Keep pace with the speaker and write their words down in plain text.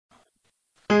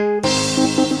Monyaka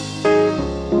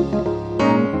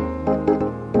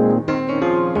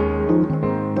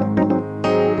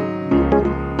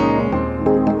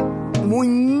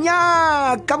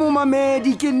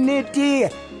momamedi ke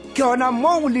nnete ke ona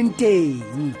mo o leng teng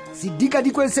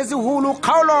sedikadikweng se seholo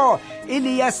kgaolo e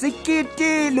le ya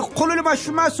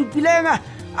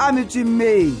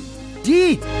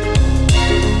 1770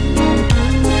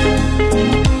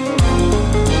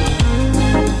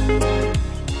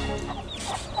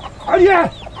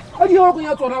 Adia wa go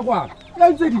ya tsona kwa ya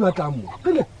ntse di batla mo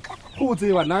kele go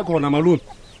tseba na khona malome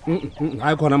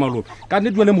ha khona malome ka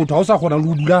nne duele motho ha o sa khona le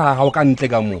dula ha o ka ntle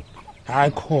ka mo ha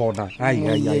khona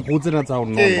ai go tsena tsa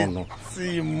no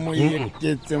se mo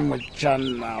yeketse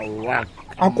motšana wa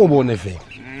a ko bone fe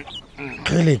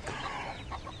kele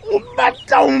o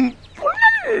batla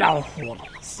mpolella gore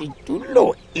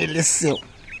setulo e le seo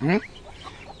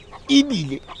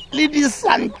ebile le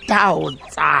disantao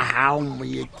tsa hao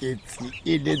moyeketsi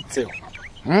e le tseo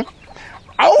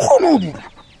a o kgone ho dira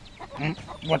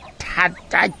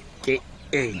bothata ke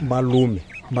eng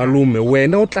malome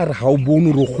wena o tla re ha o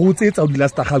bone re go tsetsa o di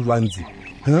last ga jwantsi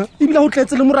ebile o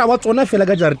tletse le mora wa tsona fela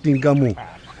ka jarting ka mo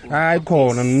ai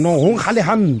khona no ho khale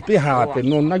hampe hape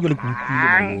no nna jole ku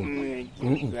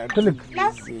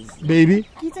baby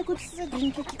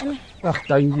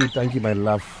thank you my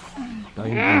love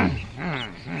thank you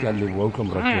you're welcome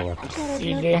right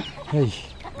hey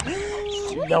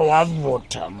sile wa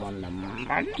vota mona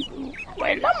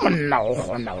wena monna o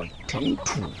gona o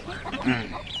tentu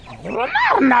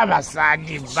rona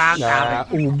basadi ba ka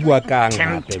o bua kang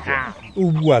hape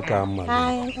o bua ka ma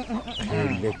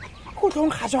go tlong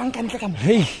ga jwang ka ntle ka mo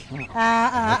hey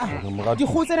di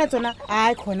go tsena tsona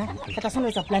ai khona ka tla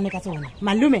sonetsa plan ka tsona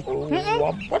malume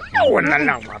wa bona wona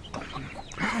la batho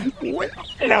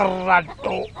le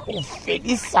rato o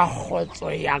fedisa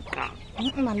khotso ya ka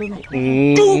malume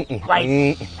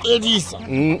vai edisa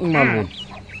malome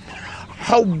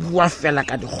ha o bua fela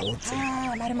ka dikgotse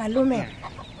mare malume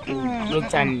lo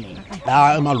tsanne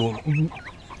malome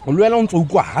o lwela o ntse o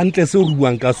kwa hantle se o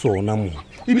ruang ka sona mo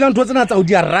ibila ntho tsena tsa o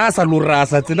di rasa lo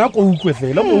rasa tsena ko ukwe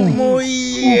fela mo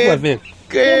ukwe fela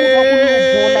ke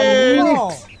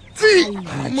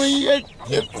moye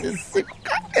se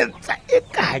ka etsa e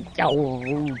ka tja o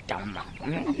ruta ma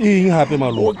eng hape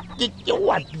malome ke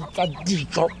wa bitsa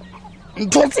dijo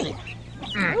ntho tse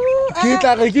ke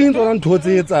tla re ke ntona ntho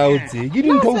tse tsao tse ke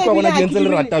dintho utlwa bona ke ntse le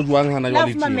rata jwang hana jwa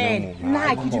le tshina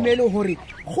nna ke dumele hore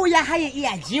go ya hae e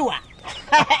a jewa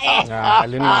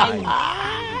le nna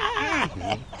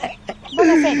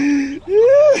bona fela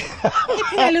e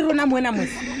phela le rona mona mo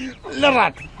le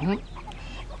rato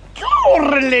ke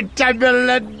gore le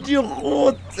tabela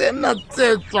digo tsena tse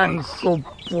tswang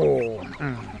shopong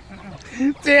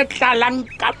tse tlalang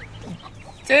ka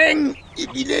tseng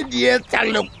ebile di etsa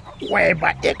le kweba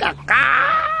e ka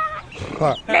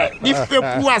di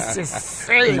fepua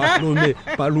seseng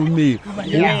malome o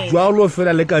jwalo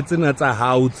fela le ka tsena tsa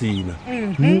hao tsena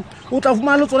o tla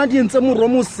fumana tsona di entse morwa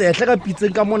mo sehle ka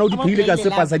pitseng ka mona o di phile ka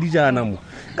sepa sa dijana mo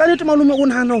ka nnete malome o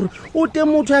nahana hore o teng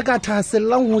motho ya ka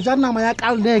thasellang ho ja nama ya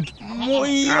kalnek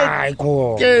ai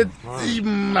ko ke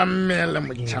tsimamela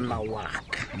motšhana wa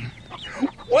ka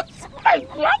o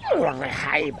tsaya gore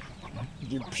haiba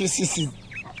di-pieces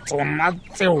tsona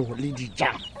tseo le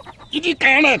dijang ke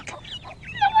di-kalnek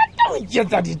o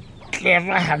jetsa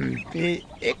di-clever hampe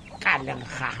e ka leng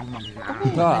ga monna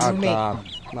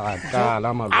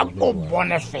a ko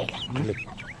bone fela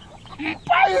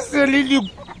mpa e se le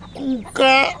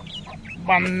dikuka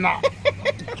banna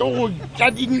ke go ja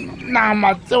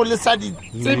dinama tseo le sa di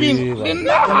tsebeng le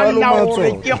nagana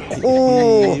gore ke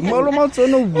maloma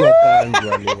tsone o bua kang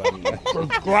jwale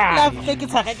banna ke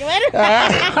tshaka ke wena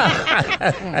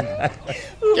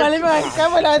le ba ka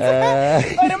bona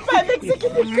ore mpa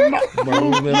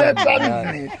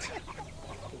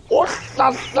o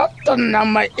hlahlata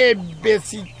nama e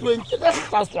besitsweng ke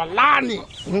lehlatswalane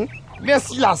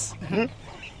besilas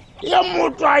ya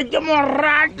motho a ke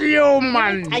morati yo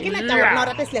man a ke na tawa na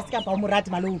rata Silas ka ba morati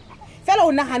malome fela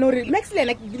o nagana hore Max le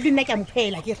nna ke mo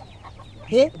phela ke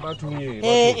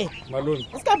malome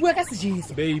ska bua ka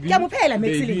sejeso baby ke mo phela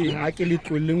Max le ha ke le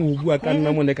tloleng ho bua ka nna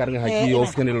mone ka reng ha ke o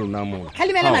fene le lona mo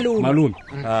khalimela malome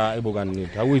e boka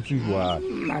nnete ha o etsi jwa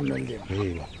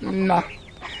nna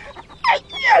a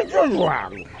ke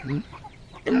jwalo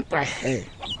empa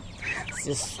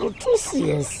Sesotho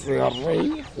se re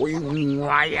go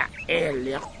ingwaya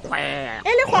ele kgwebo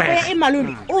e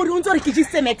malome o re o ntse re ke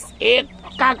jise Max e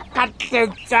ka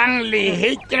katletsang le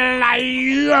hekela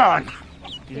yona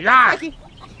la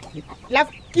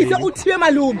ke itse o thibe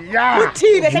malome Ya. o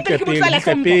thibe hle pele ke motho a la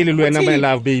Ke pele le wena, my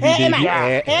love, baby, baby.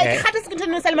 ke gate se ke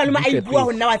ntse le malome a ibua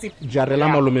ho nna wa tsela jarela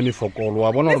malome mefokolo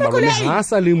wa bona gore Mefokolo malome e? ga a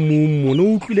sa le mommo ne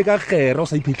o utlwile ka kgera o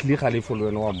sa iphetlhile galefo le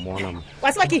wena wa mmona ma.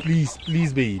 wa tseba ke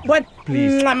Please baby, bona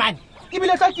please. man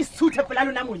ebile tlo ke suthe pela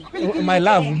lona mona My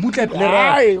love butle le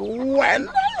ra Ai,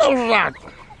 wena Lerato.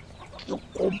 Ke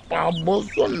kopa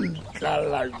boso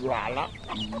ntlala jwala.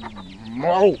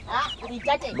 Mo.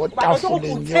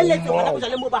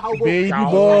 baby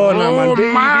bona man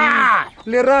baby Ma.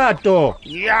 lerato.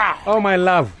 Ya. Oh my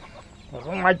love.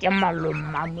 Rongwa ke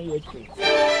maloma mo yetse.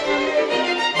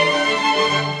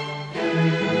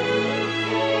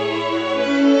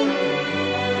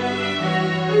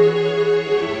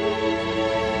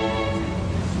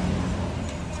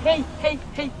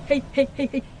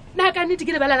 Hey. Na ka nnete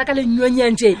ke lebala la ka le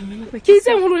nnyonyang tje. Ke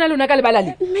itse ho lona lona ka lebala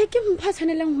le. mme ke mpha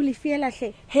tshwanelang ho lefiela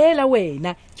hle Hela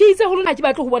wena. Ke itse ho lona ke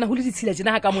batla go bona ho le ditshila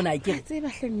jena ha ka mona ke. tseba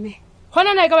hle mme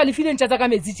Hona na e ka ba lefileng tsa ka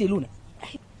metsi tje lona.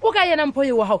 O ka yena mpho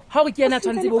eo ha o ke yena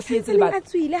tshwantse bo fietse le a batho.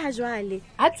 tswile ha jwale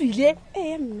A tswile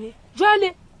mme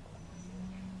jwale.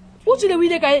 O tswile o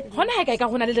ile kae hona ha e kae ka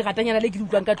gona le leratanyana le ke le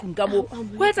utlwang ka tlung ka mo.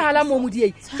 Ho etsahala mo modiei.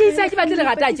 Ke itse ke batle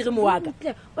lerata a ke re mo wa ka.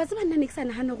 wa tseba nna ne ke sa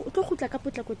nagana gore o tlo gutla ka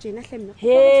potlako tjena hle mme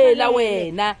Hela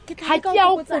wena. Ha Ke tla ke ya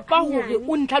o hopotsa kopa hore hanyane.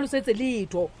 o ntlhalosetse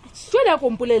letho. Jwale a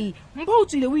kompolelle. Mpho o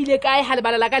tswile o ile kae ha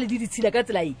lebala la ka le ditshila ka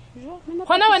tsela e.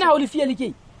 Hona wena ha o le fiele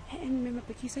ke. mme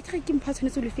mapakisa ke re ke mpha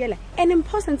tshwanetse ho lefiela ene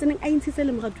mpha o santseng a intshitse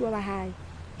le moratuwa wa hae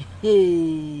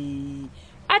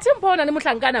A the mpho ona le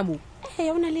mohlankana mo.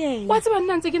 o na le yena Wa tseba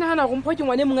nna ntse ke nahana gore mpho ke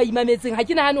ngwane mong a imametseng ha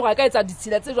ke nahane gore a ka etsa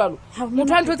ditshila tse jwalo.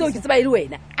 Motho a ntho tseo ke tseba e le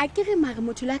wena. a ke re mare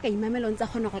motho le a ka imamela o ntse a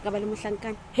kgona gore a ka ba le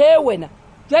mohlankana He wena.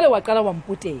 Jwale wa qala wa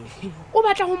mpotela. O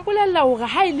batla go mpolella hore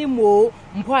ha ile mo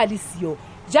mpho a le sio.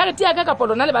 Jare tia ka ka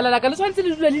lona le bala la ka le tshwantse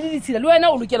le dula le ditshila le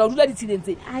wena o lokela o dula ditshileng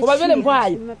tse. Go ba jwale mpho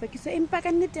hayo. mapakisa empa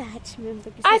ka nnete hathi mme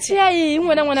A tshia eng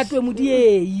ngwana twe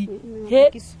modiei. He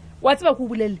wa tseba go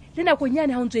bolelle le nako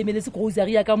nyane ha o ntse emeletse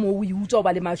grocery ya ka mo o utswa o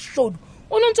ba le mashodu.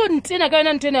 O no ntse ntena ka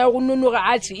yona ntena ya go nonno ga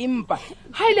a tshi impa.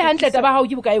 Ha ile hantle taba ha o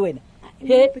ke bokae wena.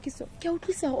 He mapakisa ke a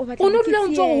utlwisa gore o batla o no dula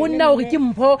ntse go nna hore ke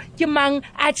mpho ke mang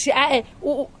a tshi a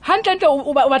hantle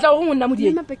o batla go nna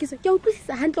modiei. mapakisa ke a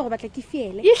utlwisisa hantle gore batla ke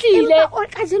fiele Ehlile. o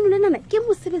ka jeno le nana ke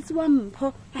mosebetsi wa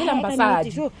mpho Hela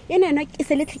mbasadi. yena e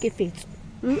se le tlhekefetso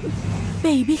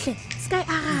baby hle sky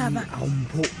araba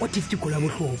mpho o tifti kola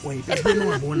bohlokwa e tla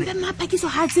wa bona mapakiso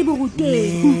ha tsebe go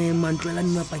teng mantloela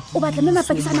ni mapaki o batla mme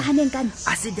mapakisa a naganeng kane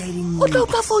a se dialing o tlo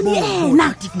utlwa phone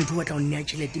ena tif motho wa tla o nea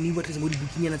tšhelete mme o batletse mo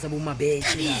dibukinyana tsa bo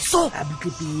mabetše a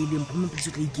butle pele mpho mapilisi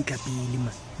o tla iketla pele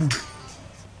ma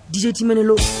DJ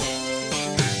Timanelo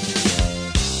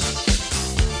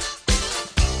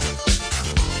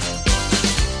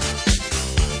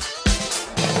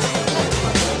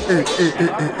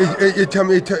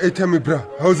Tell me, bra.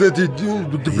 How's it,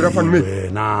 the bra van me?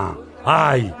 wena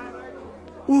hai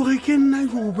o re ke nna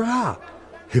jo bra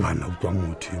e bana utlwa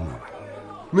motho ema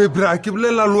Me bra, ke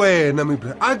bolela le wena, me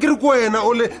bra. A ke re ko wena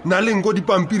o le na leng go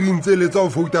dipampiring tse le tsa go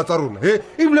vouta tsa rona. He,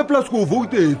 e bile plus go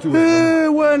voutetse wena.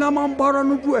 wena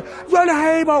mamparano tue jale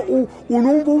ha eba o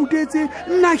no voutetse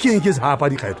nna ke eng ke sapa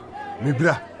dikgetho Me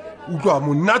bra, utlwa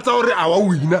monna tsa gore a wa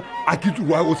wina, a ke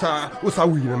tsuwa o sa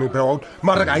wina me bra.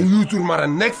 Mara ka yutsu mara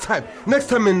next time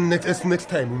and next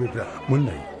time me bra.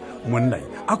 monna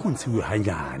a kontshiwe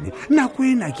hanyane nako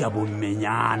ena ke a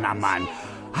bommenyana man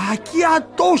ha ke a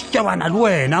to shebana le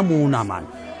wena mona man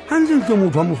hantle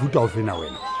motho wa mofuta o fena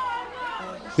wena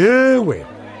ewe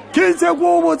ke ntse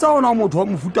go botsa ona motho wa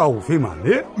mofuta o fe man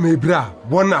Me bra,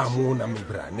 bona mona me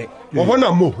bra ne. Wa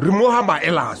bona mo, re mo ha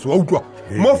maelaso wa utlwa.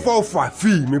 Mo fa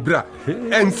fi me bra.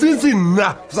 And since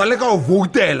nna sa le ka o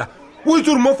voutela, o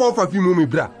itse mo fa fi mo me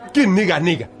bra. Ke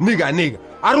nigga.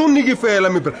 A ro nige fela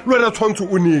me bra. Lo ra tshwantse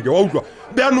o nige wa utlwa.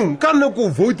 Beanong ka nne go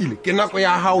voutile ke nako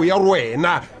ya hao ya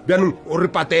rwena. Beanong o re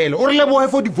patele. O re lebohe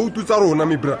for di vote tsa rona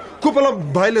me bra. Khopela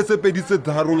baile se pedi se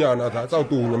tharonyana tsa o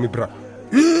tonya me bra.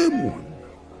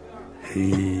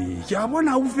 ke a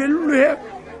bona o fellwe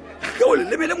ke o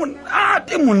lebele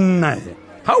monate monna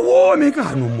ha o me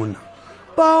ka no monna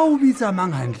ba o bitsa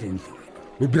mang hantlentle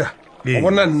Me bra. Wa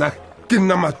bona nna ke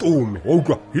nna matome wa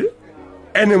utlwa.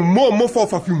 Ene mo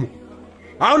fa fimo.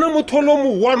 A ona motholo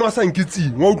mo one wa sa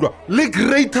nkitsing wa utlwa. Le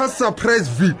greater surprise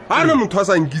v. A ona motho wa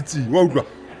sa nkitsing wa utlwa.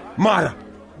 Mara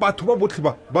batho ba botlhe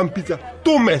ba mpitsa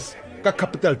Thomas ka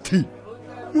capital T.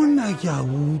 monna ke a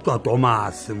utlwa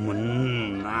Thomas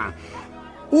monna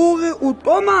o re o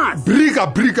Thomas Brika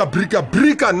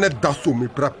net daso me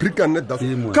bra. Brika net daso.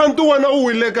 Kanto wana o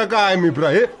ile ka kae me bra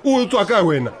he? O tswa ka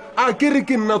wena. A ke re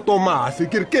ke nna Thomas,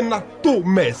 ke re ke nna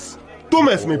Thomas.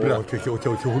 Thomas my bra okay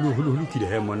holo kile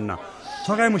he monna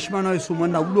tshwara moshimana e so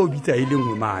monna o lo bitsa ile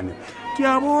ngwe mane ke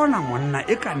a bona monna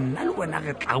e ka nna le wena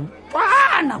re tla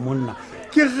upana monna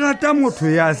ke rata motho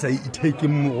ya sa itheke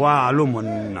mogwalo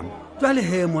monna jale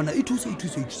he mona ithuse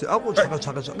a go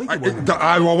tshaka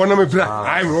ai wa bona my bra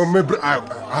ai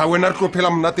wena re tlo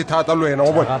phela mnate thata lo wena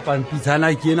o bona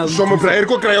pampitsana ke ena so my bra e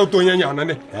go kry-a o tonyanyana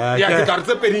ne ya ke tla re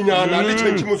tse pedinyana le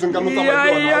change mo seng ka mo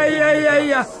tsamaya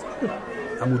ya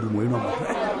amodumo eno motho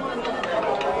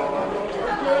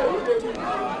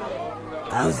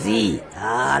Ausi,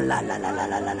 la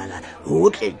ho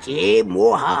tletse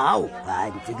mo hao ba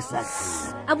ntse ke sa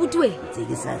Abutwe ntse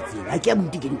ke sa tsela ke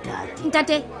abuti ke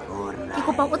ntate ke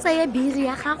kopa o tsaye biri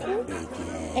ya gago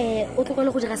o tlogole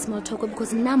go dira small talk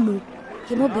because nna mo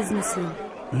ke mo businessing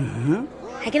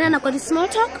ha ke nana kwa di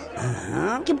small talk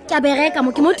ke bereka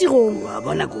mo ke mo tirong wa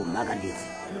bona go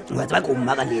makaletse wa tsa go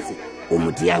makaletse o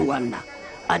motho ya ngwana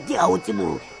ati a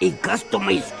utsibo a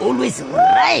customer is always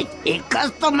right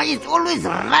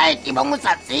ba mo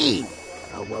sa tsi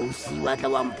wa usiwa tla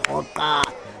wa mphoqa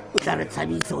o tla re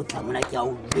tshabisa o tla mona ke a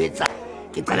o betsa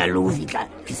ke qala lo fitla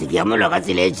ke se ke ya molwa ka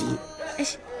tseleji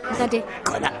ntate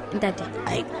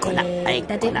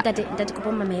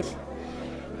kopa mamele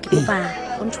ke kopa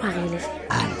o ntshwarele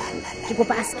ke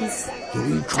kopa askis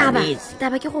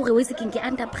taba ke gore we se ke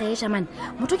under pressure man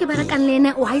motho ke bara kan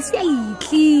lena o haisi a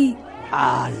itli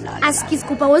askis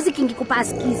kopa o se ke kopa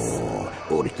askis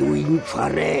o re ke o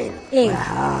intshwarele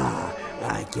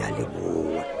ke a le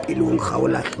bo pelong ga o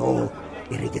la tlo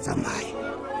e re ke tsamaye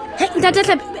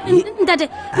ntate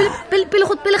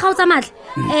pele ga o tsamaya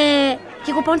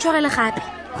ke kopa o ntshwarele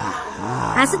gape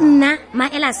ha se nna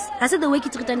Maelas ha se the way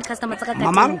ke treat customer tsa ka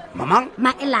mamang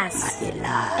Maelas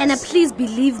and please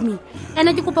believe me and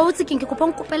ke kopa o tsikeng ke kopa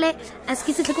o nkopele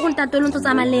askise tle go ntate lo ntse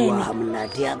tsamalene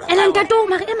and ntate o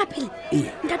mare maphele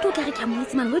ntate o ka re ke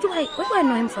amotse man where do I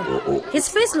know him from his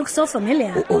face looks so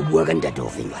familiar o bua ka ntate o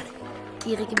fengwana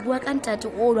ke re ke bua ka ntate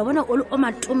o ba bona o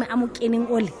matome a mokeneng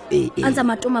ole antsa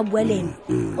matoma bua lena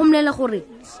o mlela gore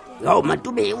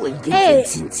matome e o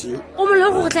ikentshintshi o mo le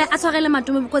go tla a tshwarele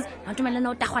matome because matome lena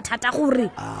o tagwa thata gore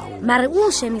mare o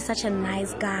shame such a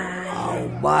nice guy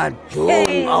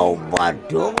au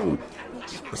badong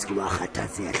o se ba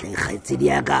khatatse ya hle khaitse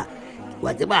diaka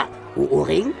wa tseba o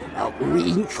reng o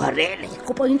intshwarele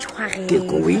go po intshwarele ke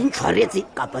go intshwaretse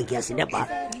kapa ke a senepa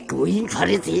go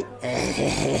intshwaretse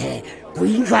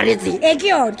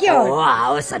ke yo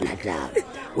ha o sana tla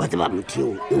wa tseba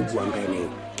mthio o buang ka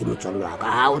ene ke motswallo wa ka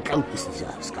ha o tla utlwisisa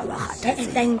ska ba khatatse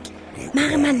thank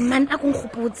mare man a kong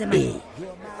gopotse man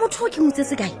motho ke motse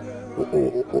se kae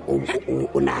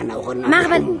o nana go nna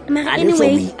mare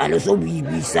anyway ale so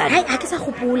buibisa ha ke sa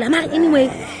gopola mare anyway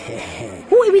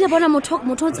ho ebile bona motho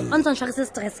o ntse tshware se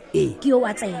stress ke yo wa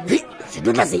tsena se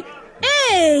dutla se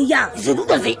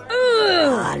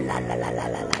la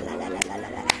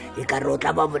e ka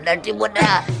rotla ba monate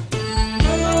bona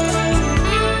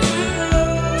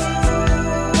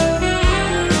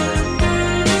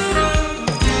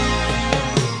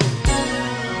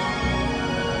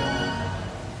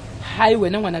hai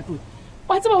wena ngwana tu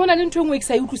wa tseba hona le ntho engwe ke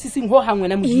sa utlwisising ho hang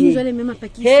wena modie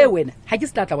he wena ha ke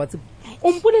setlatla wa tseba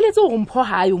o mpoleletse go mpho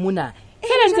hayo mona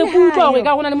hela ntse ke utlwa gore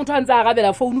ka gona le motho a ntse a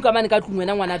gabela phone ka mane ka tlung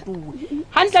wena ngwana tu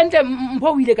hantle mpho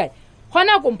o ile kae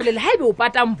gona go mpolele haebe o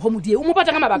pata mpho modie o mo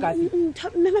pata ka mabaka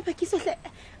Pakiso hle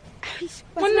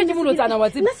monna ke molotsana wa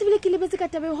tseba nna se bile ke lebetse ka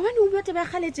tabe hobane o bua tabe ya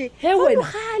khaletse he wena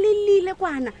khalelile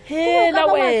kwana hela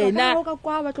wena ka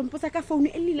kwa ba tlomposa ka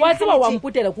phone e lile wa tseba wa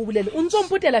mpotela go bulele o ntse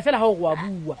mpotela fela ha o go a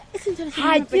bua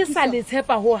ha ke sa le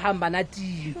tshepa ho hambana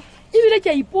tilo ebile ke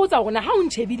a ipotsa gona ha o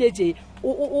ntshebile je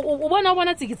o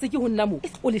bona tsikitsiki ho nna mo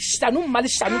o le shano mma le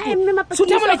shano ke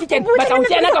sutha mona ke kene batla o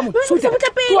kena ka mo sutha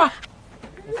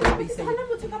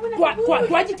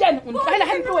kwa ke kene o ntlela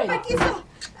hantle wena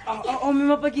o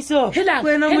mme Pakiso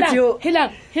wena motho hela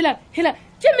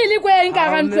ke mele kwa eng ka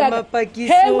ga ntlo ya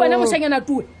he wena moshanyana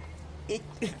tuwe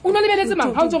o no lebeletse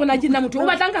mang ha o ntse gona ke nna motho o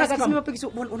batlang ka ga mme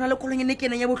Pakiso o na le kolong ene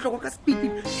kena ya bohloko ka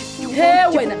speed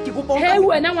he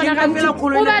wena ngwana ga ntlo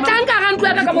o batlang ka ga ntlo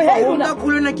ya ka mo he ona ka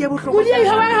kolona ke ya bohloko o di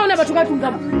ha wa ha ona batho ka tlung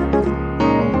ka mo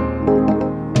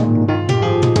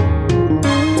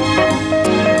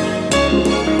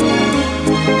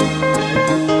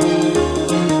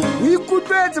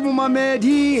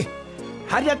momamedi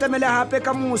ha di atamele hape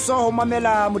ka moso ho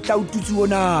mamela motlaututsi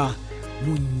ona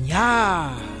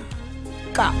Monyaka.